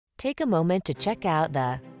Take a moment to check out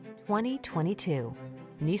the 2022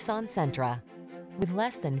 Nissan Sentra. With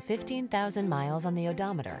less than 15,000 miles on the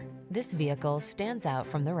odometer, this vehicle stands out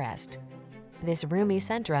from the rest. This roomy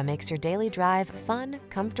Sentra makes your daily drive fun,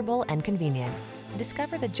 comfortable, and convenient.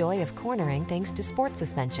 Discover the joy of cornering thanks to sport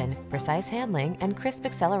suspension, precise handling, and crisp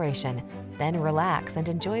acceleration. Then relax and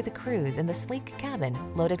enjoy the cruise in the sleek cabin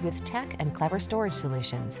loaded with tech and clever storage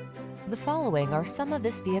solutions. The following are some of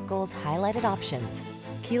this vehicle's highlighted options: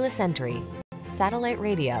 keyless entry, satellite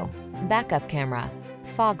radio, backup camera,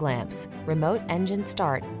 fog lamps, remote engine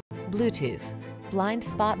start, Bluetooth, blind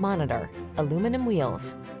spot monitor, aluminum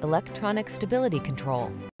wheels, electronic stability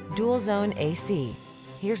control, dual zone AC.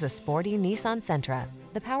 Here's a sporty Nissan Sentra,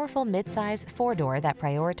 the powerful midsize four-door that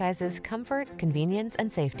prioritizes comfort, convenience,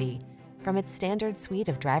 and safety. From its standard suite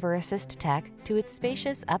of driver assist tech to its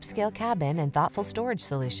spacious upscale cabin and thoughtful storage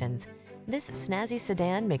solutions, this snazzy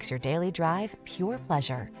sedan makes your daily drive pure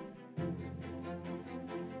pleasure.